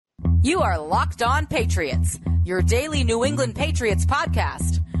You are Locked On Patriots, your daily New England Patriots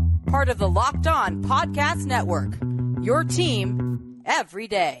podcast. Part of the Locked On Podcast Network, your team every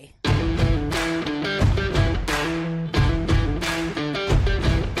day.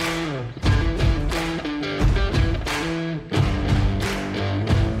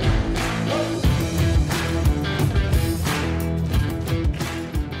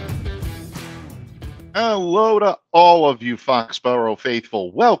 Hello to all of you Foxborough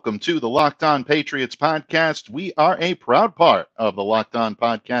faithful. Welcome to the Locked On Patriots podcast. We are a proud part of the Locked On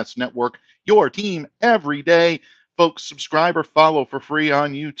Podcast Network, your team every day. Folks, subscribe or follow for free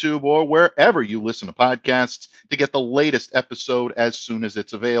on YouTube or wherever you listen to podcasts to get the latest episode as soon as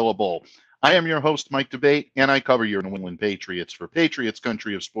it's available. I am your host, Mike Debate, and I cover your New England Patriots for Patriots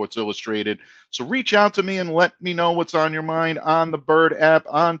Country of Sports Illustrated. So reach out to me and let me know what's on your mind on the Bird app,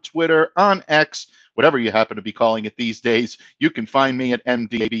 on Twitter, on X, whatever you happen to be calling it these days. You can find me at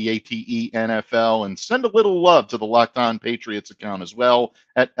MDABATENFL and send a little love to the Locked On Patriots account as well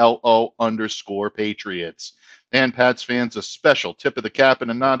at LO_Patriots. And Pats fans, a special tip of the cap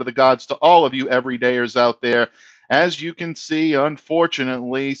and a nod to the gods to all of you everydayers out there. As you can see,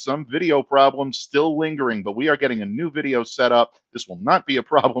 unfortunately, some video problems still lingering, but we are getting a new video set up. This will not be a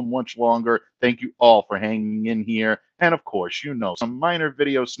problem much longer. Thank you all for hanging in here. And of course, you know, some minor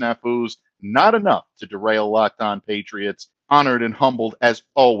video snafus, not enough to derail Locked On Patriots. Honored and humbled, as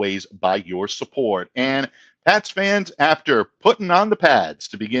always, by your support. And Pats fans, after putting on the pads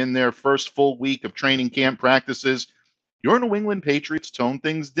to begin their first full week of training camp practices, your New England Patriots toned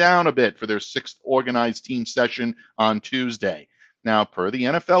things down a bit for their sixth organized team session on Tuesday. Now, per the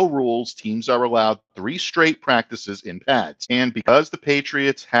NFL rules, teams are allowed 3 straight practices in pads. And because the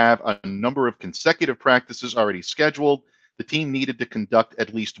Patriots have a number of consecutive practices already scheduled, the team needed to conduct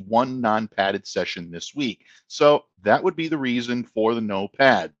at least one non-padded session this week. So that would be the reason for the no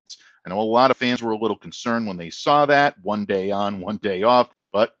pads. I know a lot of fans were a little concerned when they saw that, one day on, one day off.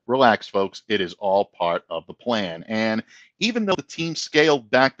 But relax, folks, it is all part of the plan. And even though the team scaled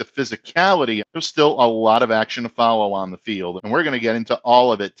back the physicality, there's still a lot of action to follow on the field. And we're going to get into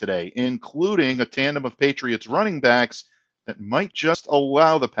all of it today, including a tandem of Patriots running backs that might just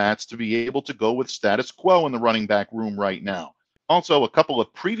allow the Pats to be able to go with status quo in the running back room right now. Also, a couple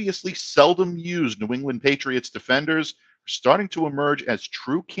of previously seldom used New England Patriots defenders starting to emerge as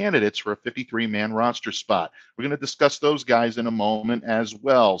true candidates for a 53-man roster spot. We're going to discuss those guys in a moment as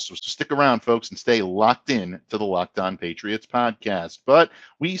well. So stick around, folks, and stay locked in to the Locked On Patriots podcast. But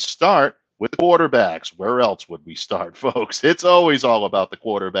we start with the quarterbacks. Where else would we start, folks? It's always all about the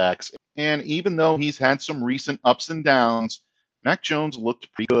quarterbacks. And even though he's had some recent ups and downs, Mac Jones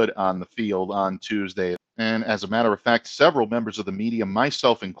looked pretty good on the field on Tuesday. And as a matter of fact, several members of the media,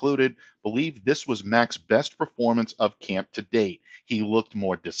 myself included, believe this was Mac's best performance of camp to date. He looked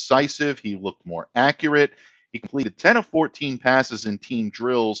more decisive. He looked more accurate. He completed 10 of 14 passes in team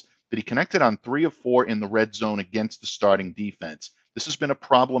drills, but he connected on 3 of 4 in the red zone against the starting defense. This has been a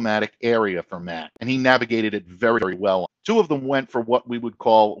problematic area for Mac, and he navigated it very, very well. 2 of them went for what we would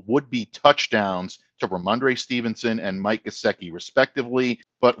call would-be touchdowns to Ramondre Stevenson and Mike Gesicki, respectively.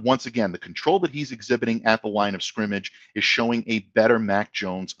 But once again, the control that he's exhibiting at the line of scrimmage is showing a better Mac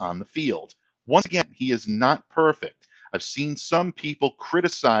Jones on the field. Once again, he is not perfect. I've seen some people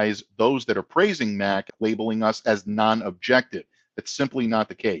criticize those that are praising Mac, labeling us as non-objective. That's simply not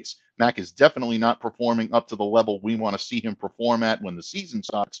the case. Mac is definitely not performing up to the level we want to see him perform at when the season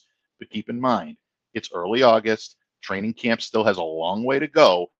starts. But keep in mind, it's early August. Training camp still has a long way to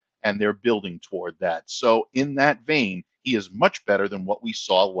go, and they're building toward that. So in that vein, he is much better than what we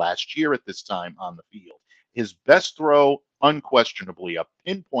saw last year at this time on the field. His best throw, unquestionably, a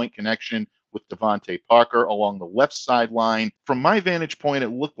pinpoint connection with Devontae Parker along the left sideline. From my vantage point, it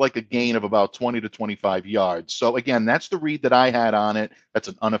looked like a gain of about 20 to 25 yards. So again, that's the read that I had on it. That's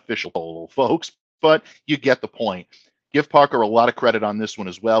an unofficial total, folks, but you get the point. Give Parker a lot of credit on this one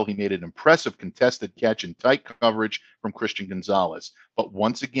as well. He made an impressive contested catch in tight coverage from Christian Gonzalez. But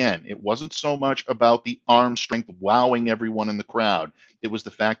once again, it wasn't so much about the arm strength wowing everyone in the crowd. It was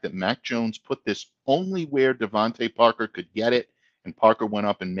the fact that Mac Jones put this only where Devontae Parker could get it, and Parker went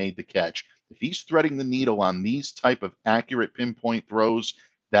up and made the catch. If he's threading the needle on these type of accurate pinpoint throws,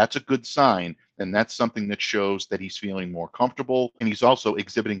 that's a good sign, and that's something that shows that he's feeling more comfortable, and he's also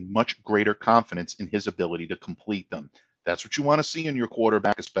exhibiting much greater confidence in his ability to complete them. That's what you want to see in your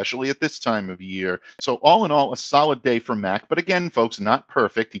quarterback, especially at this time of year. So all in all, a solid day for Mac. But again, folks, not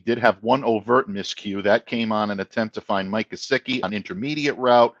perfect. He did have one overt miscue. That came on an attempt to find Mike Gesicki on intermediate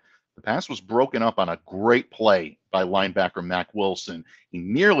route. The pass was broken up on a great play by linebacker Mack Wilson. He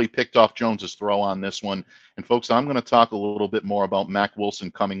nearly picked off Jones's throw on this one. And folks, I'm going to talk a little bit more about Mack Wilson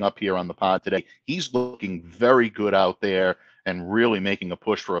coming up here on the pod today. He's looking very good out there and really making a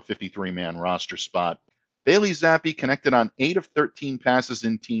push for a 53-man roster spot. Bailey Zappi connected on 8 of 13 passes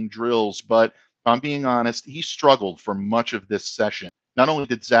in team drills, but if I'm being honest, he struggled for much of this session. Not only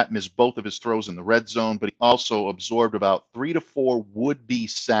did Zapp miss both of his throws in the red zone, but he also absorbed about 3 to 4 would-be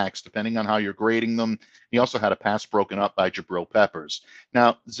sacks, depending on how you're grading them. He also had a pass broken up by Jabril Peppers.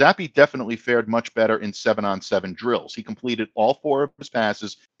 Now, Zappi definitely fared much better in 7-on-7 drills. He completed all 4 of his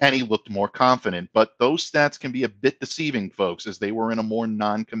passes, and he looked more confident. But those stats can be a bit deceiving, folks, as they were in a more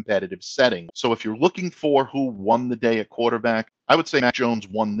non-competitive setting. So if you're looking for who won the day at quarterback, I would say Mac Jones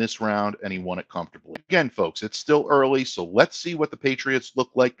won this round, and he won it comfortably. Again, folks, it's still early, so let's see what the Patriots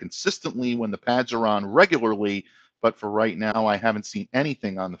look like consistently when the pads are on regularly. But for right now, I haven't seen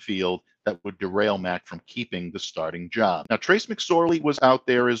anything on the field that would derail Mac from keeping the starting job. Now, Trace McSorley was out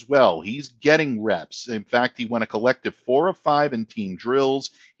there as well. He's getting reps. In fact, he went a collective 4 of 5 in team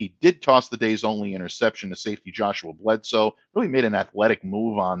drills. He did toss the day's only interception to safety Joshua Bledsoe. Really made an athletic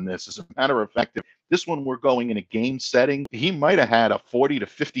move on this. As a matter of fact, if this one were going in a game setting, he might have had a 40 to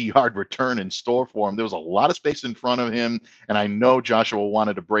 50-yard return in store for him. There was a lot of space in front of him, and I know Joshua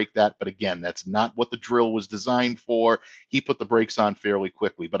wanted to break that, but again, that's not what the drill was designed for. He put the brakes on fairly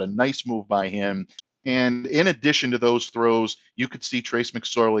quickly, but a nice move by him. And in addition to those throws, you could see Trace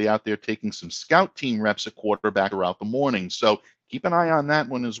McSorley out there taking some scout team reps at quarterback throughout the morning. So keep an eye on that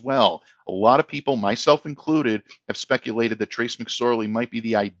one as well. A lot of people, myself included, have speculated that Trace McSorley might be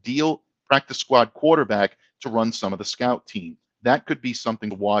the ideal practice squad quarterback to run some of the scout team. That could be something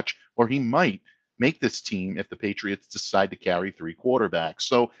to watch, or he might make this team if the Patriots decide to carry 3 quarterbacks.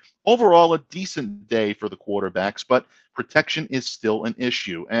 So overall, a decent day for the quarterbacks, but protection is still an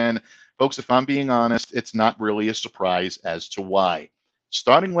issue. And folks, if I'm being honest, it's not really a surprise as to why.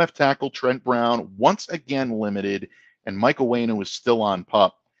 Starting left tackle Trent Brown once again limited, and Michael Wayno is still on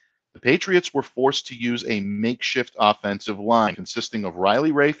PUP. The Patriots were forced to use a makeshift offensive line consisting of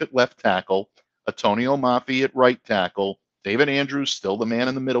Riley Rafe at left tackle, Antonio Mafi at right tackle, David Andrews still the man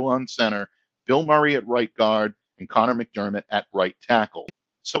in the middle on center, Bill Murray at right guard, and Connor McDermott at right tackle.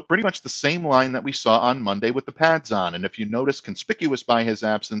 So pretty much the same line that we saw on Monday with the pads on. And if you notice, conspicuous by his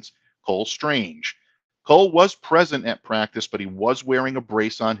absence, Cole Strange. Cole was present at practice, but he was wearing a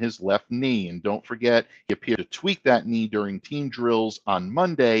brace on his left knee. And don't forget, he appeared to tweak that knee during team drills on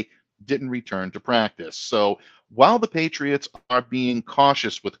Monday, didn't return to practice. So while the Patriots are being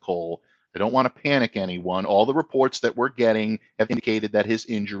cautious with Cole, I don't want to panic anyone. All the reports that we're getting have indicated that his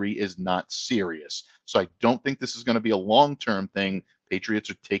injury is not serious. So I don't think this is going to be a long-term thing. Patriots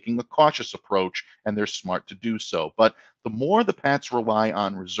are taking a cautious approach, and they're smart to do so. But the more the Pats rely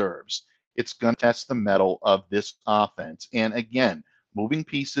on reserves, it's going to test the mettle of this offense. And again, moving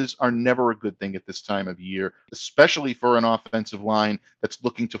pieces are never a good thing at this time of year, especially for an offensive line that's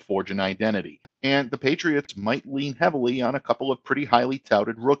looking to forge an identity. And the Patriots might lean heavily on a couple of pretty highly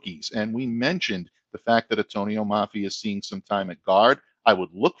touted rookies. And we mentioned the fact that Antonio Mafi is seeing some time at guard. I would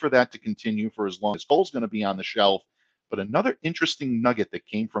look for that to continue for as long as Cole's going to be on the shelf. But another interesting nugget that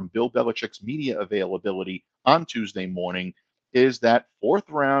came from Bill Belichick's media availability on Tuesday morning is that 4th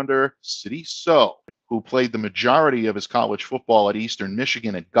rounder Sidy Sow, who played the majority of his college football at Eastern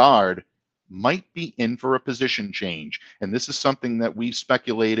Michigan at guard, might be in for a position change. And this is something that we've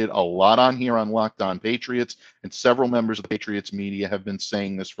speculated a lot on here on Locked On Patriots, and several members of the Patriots media have been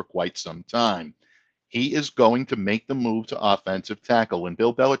saying this for quite some time. He is going to make the move to offensive tackle. And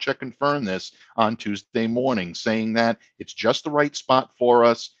Bill Belichick confirmed this on Tuesday morning, saying that it's just the right spot for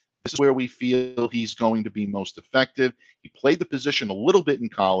us. This is where we feel he's going to be most effective. He played the position a little bit in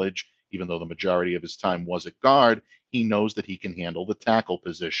college, even though the majority of his time was at guard. He knows that he can handle the tackle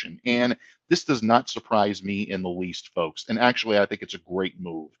position. And this does not surprise me in the least, folks. And actually, I think it's a great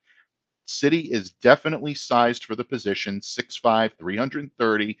move. Sidy is definitely sized for the position, 6'5",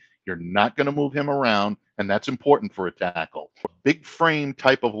 330. You're not going to move him around, and that's important for a tackle. A big frame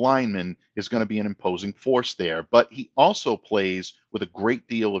type of lineman is going to be an imposing force there, but he also plays with a great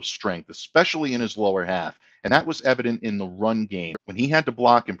deal of strength, especially in his lower half. And that was evident in the run game. When he had to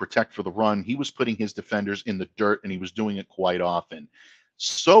block and protect for the run, he was putting his defenders in the dirt, and he was doing it quite often.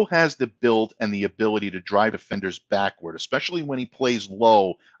 So has the build and the ability to drive defenders backward, especially when he plays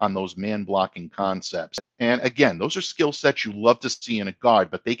low on those man-blocking concepts. And again, those are skill sets you love to see in a guard,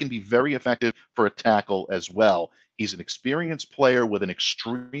 but they can be very effective for a tackle as well. He's an experienced player with an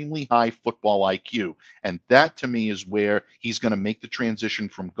extremely high football IQ, and that to me is where he's going to make the transition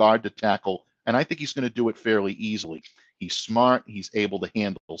from guard to tackle, and I think he's going to do it fairly easily. He's smart, he's able to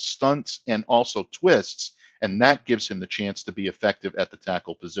handle stunts and also twists, and that gives him the chance to be effective at the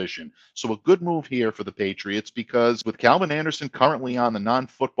tackle position. So a good move here for the Patriots, because with Calvin Anderson currently on the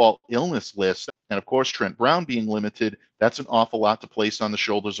non-football illness list, and of course Trent Brown being limited, that's an awful lot to place on the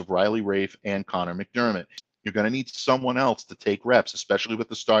shoulders of Riley Rafe and Connor McDermott. You're going to need someone else to take reps, especially with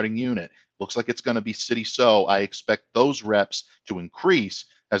the starting unit. Looks like it's going to be City So. I expect those reps to increase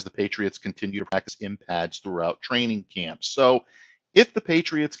as the Patriots continue to practice in pads throughout training camp. So if the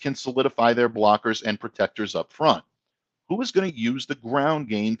Patriots can solidify their blockers and protectors up front, who is going to use the ground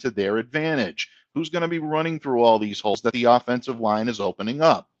game to their advantage? Who's going to be running through all these holes that the offensive line is opening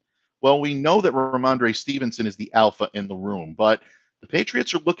up? Well, we know that Ramondre Stevenson is the alpha in the room, but the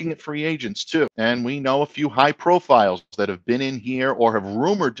Patriots are looking at free agents too. And we know a few high profiles that have been in here or have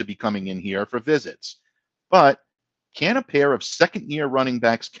rumored to be coming in here for visits. But can a pair of second-year running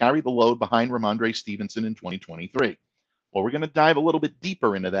backs carry the load behind Ramondre Stevenson in 2023? Well, we're going to dive a little bit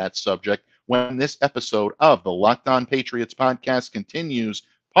deeper into that subject when this episode of the Locked On Patriots podcast continues,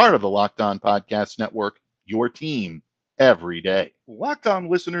 part of the Locked On Podcast Network, your team every day. Locked On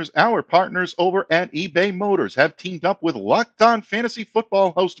listeners, our partners over at eBay Motors have teamed up with Locked On Fantasy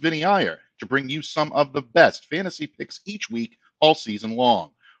Football host Vinny Iyer to bring you some of the best fantasy picks each week all season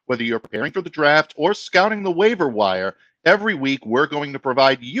long. Whether you're preparing for the draft or scouting the waiver wire, every week we're going to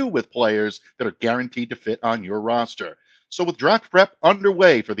provide you with players that are guaranteed to fit on your roster. So with draft prep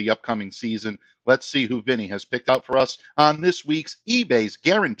underway for the upcoming season, let's see who Vinny has picked out for us on this week's eBay's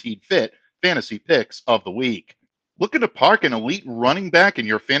Guaranteed Fit Fantasy Picks of the Week. Looking to park an elite running back in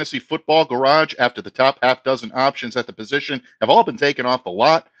your fantasy football garage after the top half dozen options at the position have all been taken off the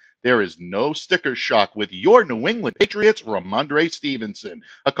lot? There is no sticker shock with your New England Patriots Ramondre Stevenson,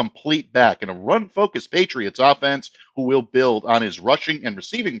 a complete back in a run-focused Patriots offense who will build on his rushing and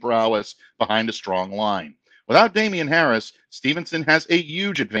receiving prowess behind a strong line. Without Damian Harris, Stevenson has a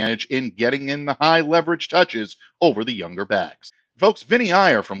huge advantage in getting in the high leverage touches over the younger backs. Folks, Vinny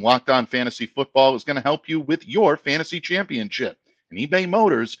Iyer from Locked On Fantasy Football is going to help you with your fantasy championship. And eBay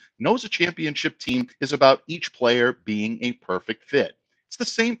Motors knows a championship team is about each player being a perfect fit. It's the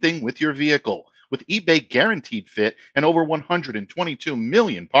same thing with your vehicle. With eBay Guaranteed Fit and over 122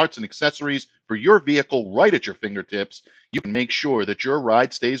 million parts and accessories for your vehicle right at your fingertips, you can make sure that your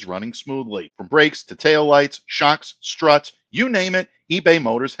ride stays running smoothly. From brakes to taillights, shocks, struts, you name it, eBay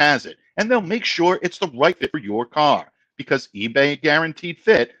Motors has it. And they'll make sure it's the right fit for your car, because eBay Guaranteed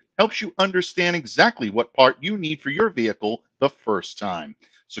Fit helps you understand exactly what part you need for your vehicle the first time.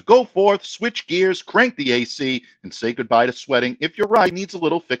 So go forth, switch gears, crank the AC, and say goodbye to sweating if your ride needs a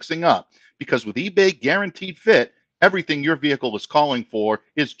little fixing up. Because with eBay Guaranteed Fit, everything your vehicle is calling for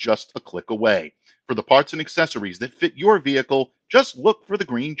is just a click away. For the parts and accessories that fit your vehicle, just look for the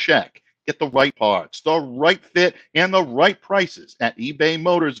green check. Get the right parts, the right fit, and the right prices at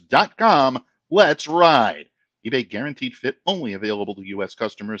ebaymotors.com. Let's ride. eBay Guaranteed Fit only available to U.S.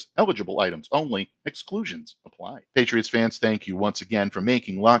 customers. Eligible items only. Exclusions apply. Patriots fans, thank you once again for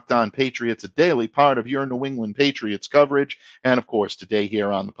making Locked On Patriots a daily part of your New England Patriots coverage. And of course, today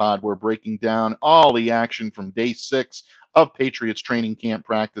here on the pod, we're breaking down all the action from day 6 of Patriots training camp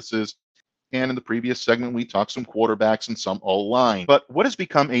practices. And in the previous segment, we talked some quarterbacks and some O-line. But what has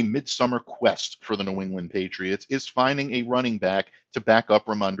become a midsummer quest for the New England Patriots is finding a running back to back up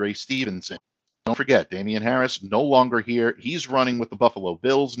Ramondre Stevenson. Don't forget, Damian Harris no longer here. He's running with the Buffalo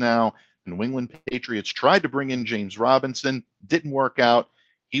Bills now. The New England Patriots tried to bring in James Robinson. Didn't work out.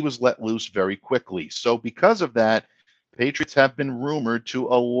 He was let loose very quickly. So because of that, Patriots have been rumored to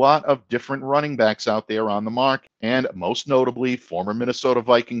a lot of different running backs out there on the market. And most notably, former Minnesota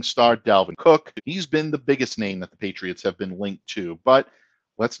Vikings star Dalvin Cook. He's been the biggest name that the Patriots have been linked to. But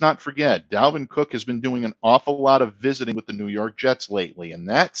let's not forget, Dalvin Cook has been doing an awful lot of visiting with the New York Jets lately, and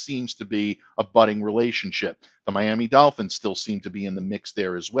that seems to be a budding relationship. The Miami Dolphins still seem to be in the mix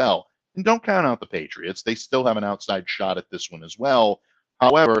there as well. And don't count out the Patriots. They still have an outside shot at this one as well.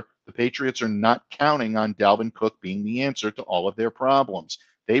 However, the Patriots are not counting on Dalvin Cook being the answer to all of their problems.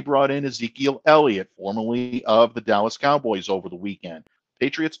 They brought in Ezekiel Elliott, formerly of the Dallas Cowboys, over the weekend.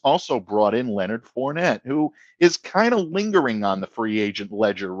 Patriots also brought in Leonard Fournette, who is kind of lingering on the free agent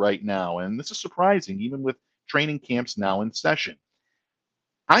ledger right now. And this is surprising, even with training camps now in session.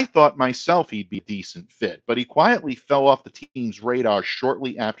 I thought myself he'd be a decent fit, but he quietly fell off the team's radar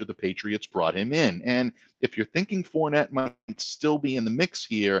shortly after the Patriots brought him in. And if you're thinking Fournette might still be in the mix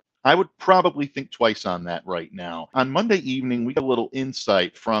here, I would probably think twice on that right now. On Monday evening, we got a little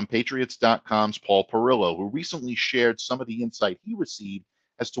insight from Patriots.com's Paul Perillo, who recently shared some of the insight he received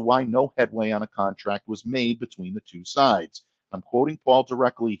as to why no headway on a contract was made between the two sides. I'm quoting Paul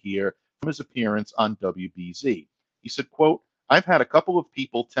directly here from his appearance on WBZ. He said, quote, I've had a couple of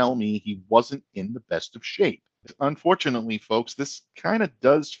people tell me he wasn't in the best of shape. Unfortunately, folks, this kind of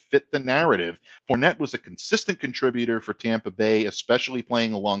does fit the narrative. Fournette was a consistent contributor for Tampa Bay, especially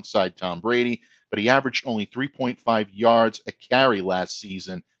playing alongside Tom Brady, but he averaged only 3.5 yards a carry last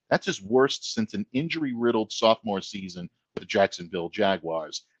season. That's his worst since an injury-riddled sophomore season with the Jacksonville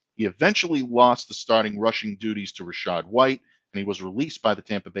Jaguars. He eventually lost the starting rushing duties to Rachaad White, and he was released by the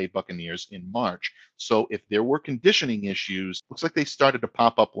Tampa Bay Buccaneers in March. So if there were conditioning issues, looks like they started to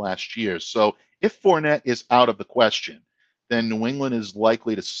pop up last year. So if Fournette is out of the question, then New England is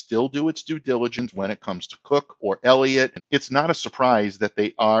likely to still do its due diligence when it comes to Cook or Elliott. It's not a surprise that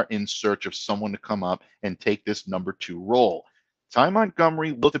they are in search of someone to come up and take this number 2 role. Ty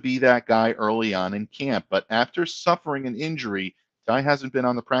Montgomery looked to be that guy early on in camp, but after suffering an injury, Ty hasn't been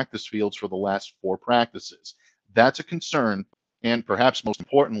on the practice fields for the last 4 practices. That's a concern, and perhaps most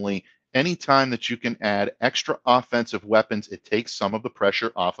importantly, any time that you can add extra offensive weapons, it takes some of the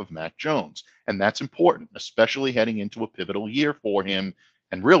pressure off of Mac Jones. And that's important, especially heading into a pivotal year for him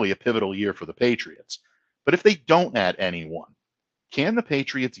and really a pivotal year for the Patriots. But if they don't add anyone, can the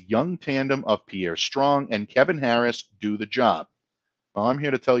Patriots' young tandem of Pierre Strong and Kevin Harris do the job? Well, I'm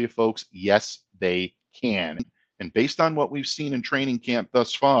here to tell you folks, yes, they can. And based on what we've seen in training camp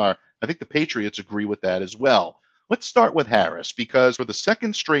thus far, I think the Patriots agree with that as well. Let's start with Harris, because for the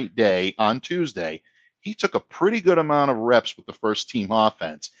second straight day on Tuesday, he took a pretty good amount of reps with the first team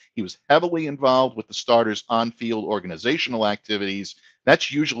offense. He was heavily involved with the starters' on-field organizational activities.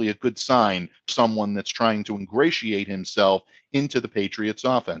 That's usually a good sign for someone that's trying to ingratiate himself into the Patriots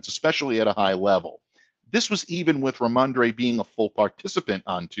offense, especially at a high level. This was even with Ramondre being a full participant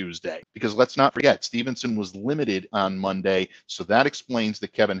on Tuesday, because let's not forget, Stevenson was limited on Monday, so that explains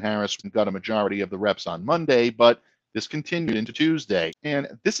that Kevin Harris got a majority of the reps on Monday, but this continued into Tuesday. And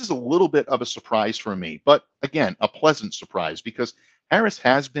this is a little bit of a surprise for me, but again, a pleasant surprise, because Harris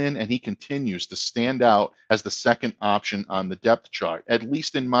has been and he continues to stand out as the second option on the depth chart, at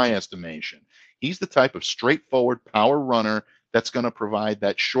least in my estimation. He's the type of straightforward power runner that's going to provide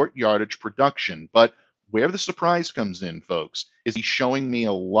that short yardage production, but where the surprise comes in, folks, is he's showing me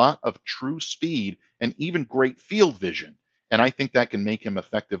a lot of true speed and even great field vision. And I think that can make him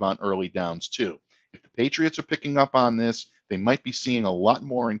effective on early downs, too. If the Patriots are picking up on this, they might be seeing a lot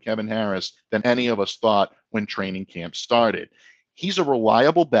more in Kevin Harris than any of us thought when training camp started. He's a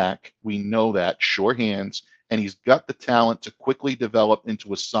reliable back. We know that, sure hands, and he's got the talent to quickly develop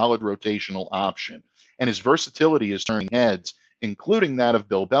into a solid rotational option. And his versatility is turning heads, including that of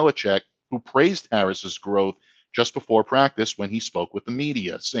Bill Belichick, who praised Harris's growth just before practice when he spoke with the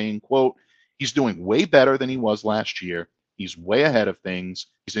media, saying, quote, "He's doing way better than he was last year. He's way ahead of things.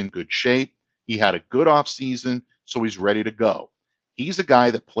 He's in good shape. He had a good offseason, so he's ready to go. He's a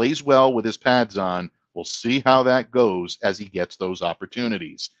guy that plays well with his pads on. We'll see how that goes as he gets those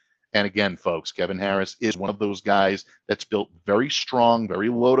opportunities." And again, folks, Kevin Harris is one of those guys that's built very strong, very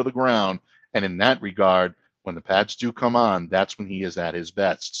low to the ground. And in that regard, when the pads do come on, that's when he is at his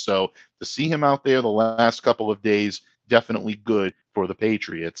best. So to see him out there the last couple of days, definitely good for the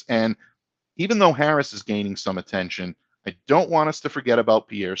Patriots. And even though Harris is gaining some attention, I don't want us to forget about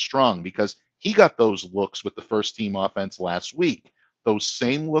Pierre Strong, because he got those looks with the first team offense last week. Those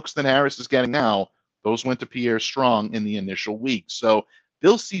same looks that Harris is getting now, those went to Pierre Strong in the initial week. So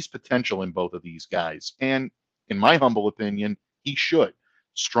Bill sees potential in both of these guys. And in my humble opinion, he should.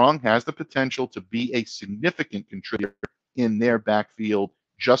 Strong has the potential to be a significant contributor in their backfield,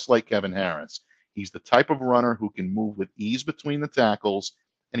 just like Kevin Harris. He's the type of runner who can move with ease between the tackles,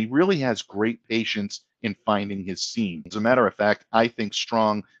 and he really has great patience in finding his seam. As a matter of fact, I think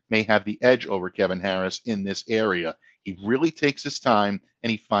Strong may have the edge over Kevin Harris in this area. He really takes his time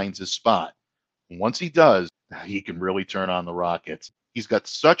and he finds his spot. And once he does, he can really turn on the rockets. He's got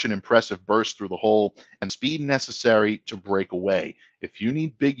such an impressive burst through the hole and speed necessary to break away. If you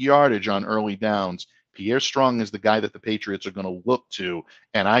need big yardage on early downs, Pierre Strong is the guy that the Patriots are going to look to,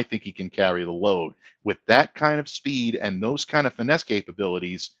 and I think he can carry the load. With that kind of speed and those kind of finesse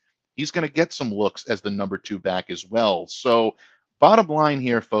capabilities, he's going to get some looks as the number 2 back as well. So bottom line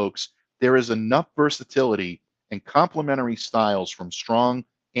here, folks, there is enough versatility and complementary styles from Strong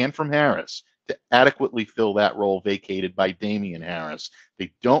and from Harris to adequately fill that role vacated by Damian Harris.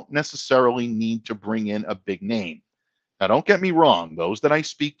 They don't necessarily need to bring in a big name. Now, don't get me wrong. Those that I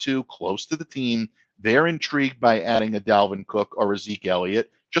speak to close to the team, they're intrigued by adding a Dalvin Cook or a Zeke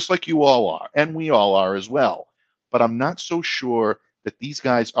Elliott, just like you all are, and we all are as well. But I'm not so sure that these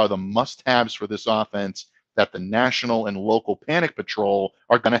guys are the must-haves for this offense that the national and local panic patrol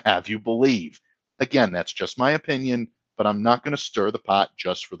are going to have you believe. Again, that's just my opinion, but I'm not going to stir the pot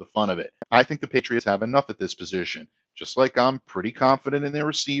just for the fun of it. I think the Patriots have enough at this position. Just like I'm pretty confident in their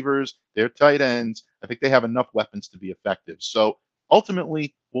receivers, their tight ends. I think they have enough weapons to be effective. So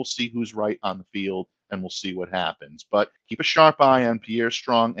ultimately, we'll see who's right on the field and we'll see what happens. But keep a sharp eye on Pierre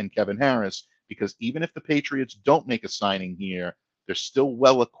Strong and Kevin Harris, because even if the Patriots don't make a signing here, they're still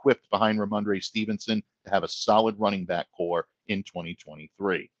well equipped behind Ramondre Stevenson to have a solid running back core in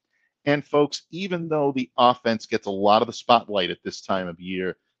 2023. And folks, even though the offense gets a lot of the spotlight at this time of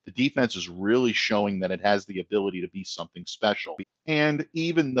year, the defense is really showing that it has the ability to be something special. And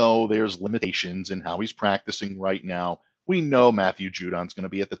even though there's limitations in how he's practicing right now, we know Matthew Judon's going to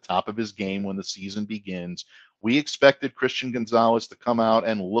be at the top of his game when the season begins. We expected Christian Gonzalez to come out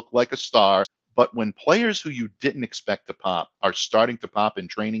and look like a star, but when players who you didn't expect to pop are starting to pop in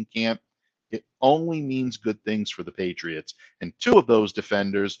training camp, it only means good things for the Patriots. And two of those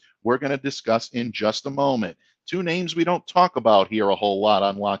defenders we're going to discuss in just a moment. Two names we don't talk about here a whole lot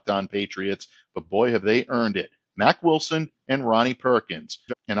on Locked On Patriots, but boy, have they earned it. Mack Wilson and Ronnie Perkins.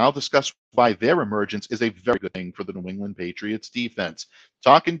 And I'll discuss why their emergence is a very good thing for the New England Patriots defense.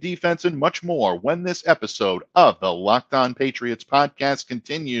 Talking defense and much more when this episode of the Locked On Patriots podcast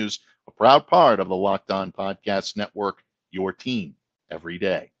continues, a proud part of the Locked On Podcast Network, your team every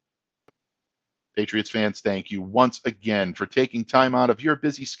day. Patriots fans, thank you once again for taking time out of your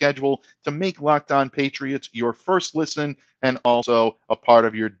busy schedule to make Locked On Patriots your first listen and also a part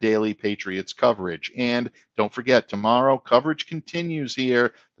of your daily Patriots coverage. And don't forget, tomorrow coverage continues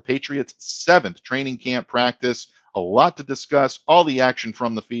here. The Patriots' 7th training camp practice. A lot to discuss, all the action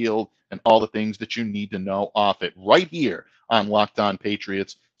from the field, and all the things that you need to know off it right here on Locked On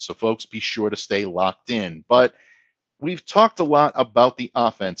Patriots. So folks, be sure to stay locked in. But we've talked a lot about the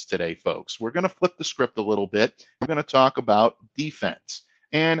offense today, folks. We're going to flip the script a little bit. We're going to talk about defense,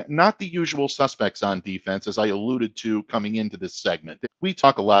 and not the usual suspects on defense, as I alluded to coming into this segment. We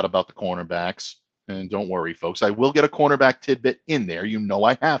talk a lot about the cornerbacks, and don't worry, folks, I will get a cornerback tidbit in there. You know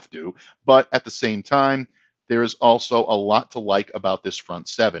I have to, but at the same time, there is also a lot to like about this front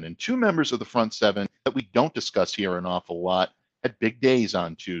seven, and two members of the front seven that we don't discuss here an awful lot had big days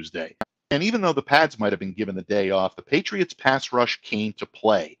on Tuesday. And even though the Pads might have been given the day off, the Patriots' pass rush came to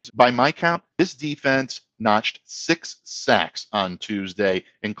play. By my count, this defense notched 6 sacks on Tuesday,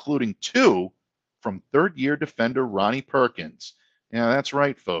 including 2 from third-year defender Ronnie Perkins. Yeah, that's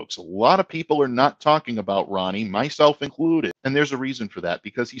right, folks. A lot of people are not talking about Ronnie, myself included. And there's a reason for that,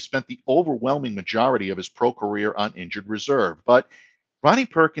 because he spent the overwhelming majority of his pro career on injured reserve. But Ronnie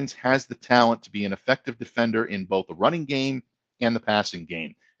Perkins has the talent to be an effective defender in both the running game and the passing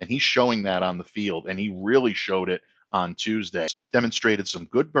game. And he's showing that on the field, and he really showed it on Tuesday. Demonstrated some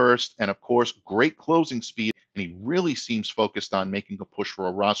good burst and, of course, great closing speed, and he really seems focused on making a push for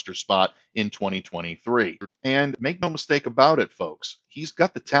a roster spot in 2023. And make no mistake about it, folks, he's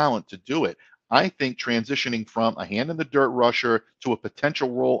got the talent to do it. I think transitioning from a hand-in-the-dirt rusher to a potential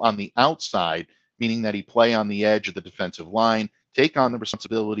role on the outside, meaning that he play on the edge of the defensive line, take on the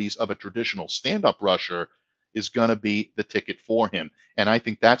responsibilities of a traditional stand-up rusher, is going to be the ticket for him. And I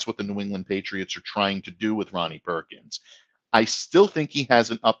think that's what the New England Patriots are trying to do with Ronnie Perkins. I still think he has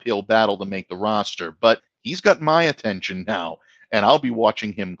an uphill battle to make the roster, but he's got my attention now, and I'll be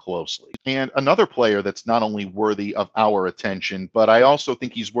watching him closely. And another player that's not only worthy of our attention, but I also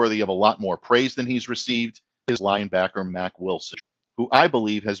think he's worthy of a lot more praise than he's received, is linebacker Mack Wilson, who I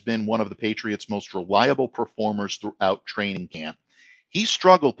believe has been one of the Patriots' most reliable performers throughout training camp. He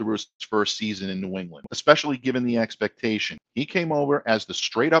struggled through his first season in New England, especially given the expectation. He came over as the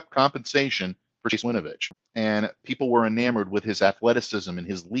straight-up compensation for Chase Winovich, and people were enamored with his athleticism and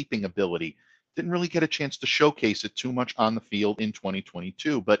his leaping ability. Didn't really get a chance to showcase it too much on the field in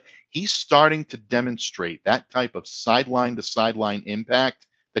 2022, but he's starting to demonstrate that type of sideline-to-sideline impact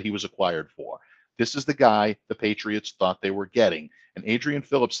that he was acquired for. This is the guy the Patriots thought they were getting. And Adrian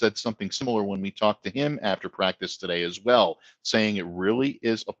Phillips said something similar when we talked to him after practice today as well, saying it really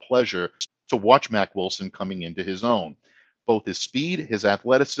is a pleasure to watch Mack Wilson coming into his own. Both his speed, his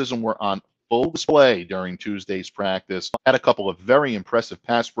athleticism were on full display during Tuesday's practice. Had a couple of very impressive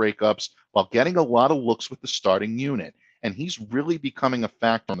pass breakups while getting a lot of looks with the starting unit. And he's really becoming a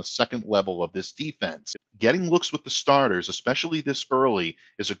factor on the second level of this defense. Getting looks with the starters, especially this early,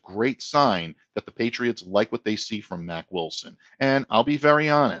 is a great sign that the Patriots like what they see from Mack Wilson. And I'll be very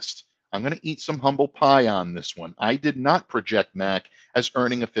honest, I'm going to eat some humble pie on this one. I did not project Mack as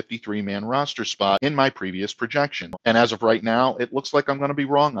earning a 53-man roster spot in my previous projection. And as of right now, it looks like I'm going to be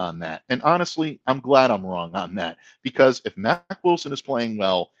wrong on that. And honestly, I'm glad I'm wrong on that, because if Mack Wilson is playing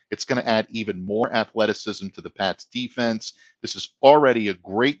well, It's going to add even more athleticism to the Pats defense. This is already a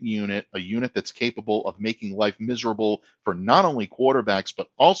great unit, a unit that's capable of making life miserable for not only quarterbacks, but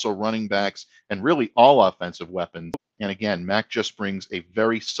also running backs and really all offensive weapons. And again, Mack just brings a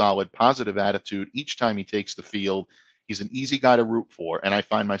very solid, positive attitude each time he takes the field. He's an easy guy to root for, and I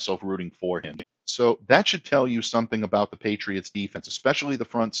find myself rooting for him. So that should tell you something about the Patriots defense, especially the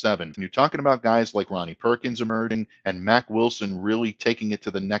front seven. When you're talking about guys like Ronnie Perkins emerging and Mack Wilson really taking it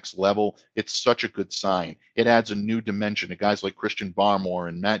to the next level, it's such a good sign. It adds a new dimension to guys like Christian Barmore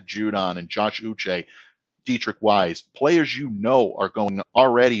and Matt Judon and Josh Uche, Dietrich Wise, players you know are going to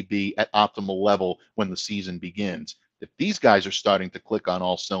already be at optimal level when the season begins. If these guys are starting to click on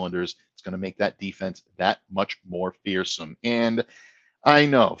all cylinders, it's going to make that defense that much more fearsome. And I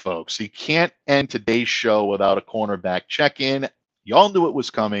know, folks, you can't end today's show without a cornerback check-in. Y'all knew it was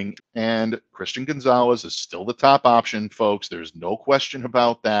coming, and Christian Gonzalez is still the top option, folks. There's no question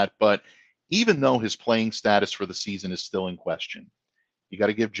about that. But even though his playing status for the season is still in question, you got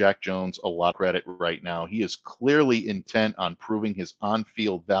to give Jack Jones a lot of credit right now. He is clearly intent on proving his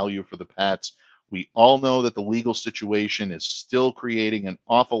on-field value for the Pats. We all know that the legal situation is still creating an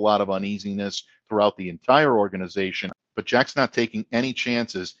awful lot of uneasiness throughout the entire organization, but Jack's not taking any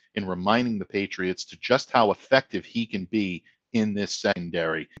chances in reminding the Patriots to just how effective he can be in this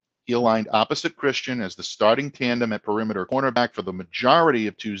secondary. He aligned opposite Christian as the starting tandem at perimeter cornerback for the majority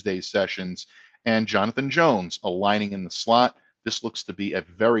of Tuesday's sessions, and Jonathan Jones aligning in the slot. This looks to be a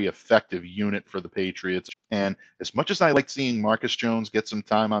very effective unit for the Patriots. And as much as I like seeing Marcus Jones get some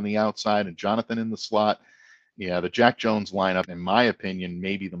time on the outside and Jonathan in the slot, yeah, the Jack Jones lineup, in my opinion,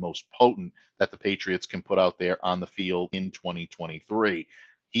 may be the most potent that the Patriots can put out there on the field in 2023.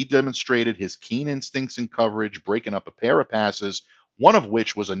 He demonstrated his keen instincts in coverage, breaking up a pair of passes, one of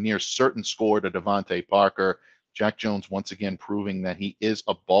which was a near certain score to Devontae Parker. Jack Jones once again proving that he is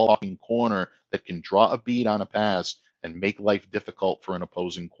a ball-hawking corner that can draw a bead on a pass and make life difficult for an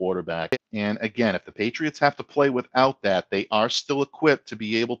opposing quarterback. And again, if the Patriots have to play without that, they are still equipped to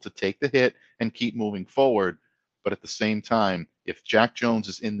be able to take the hit and keep moving forward. But at the same time, if Jack Jones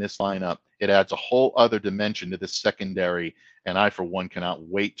is in this lineup, it adds a whole other dimension to this secondary. And I, for one, cannot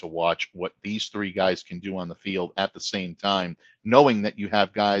wait to watch what these three guys can do on the field at the same time, knowing that you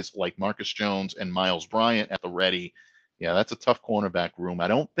have guys like Marcus Jones and Miles Bryant at the ready. Yeah, that's a tough cornerback room. I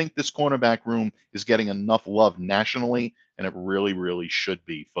don't think this cornerback room is getting enough love nationally, and it really, really should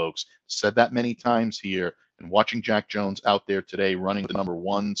be, folks. Said that many times here, and watching Jack Jones out there today running the number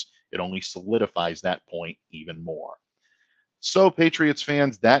ones, it only solidifies that point even more. So, Patriots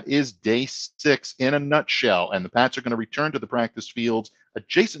fans, that is day 6 in a nutshell, and the Pats are going to return to the practice fields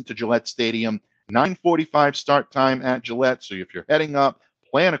adjacent to Gillette Stadium. 9:45 start time at Gillette, so if you're heading up,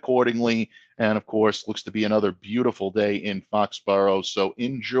 plan accordingly. And of course, looks to be another beautiful day in Foxborough. So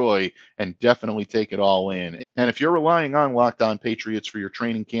enjoy and definitely take it all in. And if you're relying on Locked On Patriots for your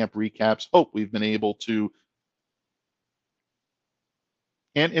training camp recaps, hope we've been able to.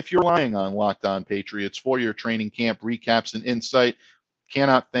 And if you're relying on Locked On Patriots for your training camp recaps and insight,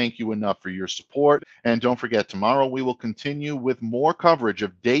 cannot thank you enough for your support. And don't forget, tomorrow we will continue with more coverage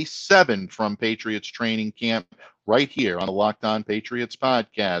of day 7 from Patriots training camp right here on the Locked On Patriots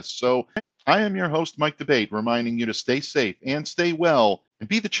podcast. So I am your host, Mike Debate, reminding you to stay safe and stay well and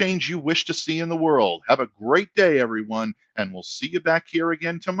be the change you wish to see in the world. Have a great day, everyone, and we'll see you back here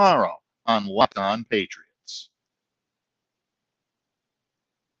again tomorrow on Locked On Patriots.